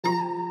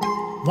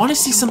Want to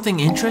see something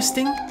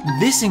interesting?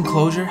 This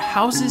enclosure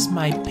houses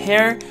my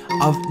pair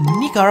of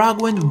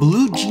Nicaraguan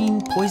blue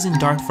jean poison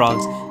dart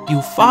frogs, the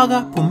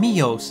Oophaga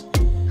pumilios.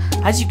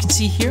 As you can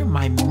see here,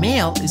 my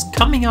male is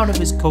coming out of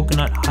his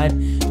coconut hut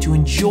to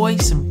enjoy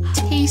some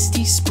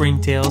tasty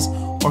springtails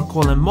or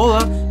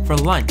colemola for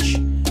lunch.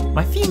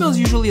 My female is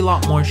usually a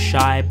lot more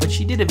shy, but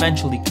she did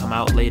eventually come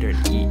out later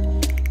to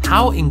eat.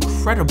 How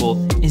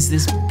incredible is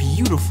this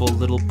beautiful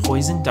little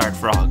poison dart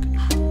frog?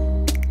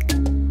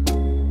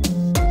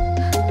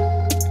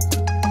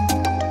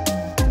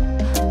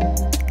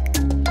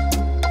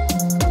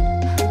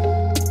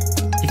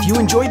 If you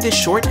enjoyed this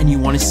short and you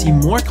want to see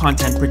more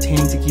content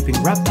pertaining to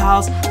keeping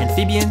reptiles,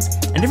 amphibians,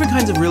 and different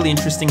kinds of really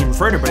interesting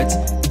invertebrates,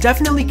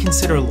 definitely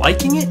consider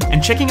liking it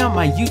and checking out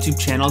my YouTube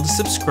channel to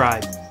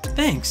subscribe.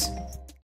 Thanks!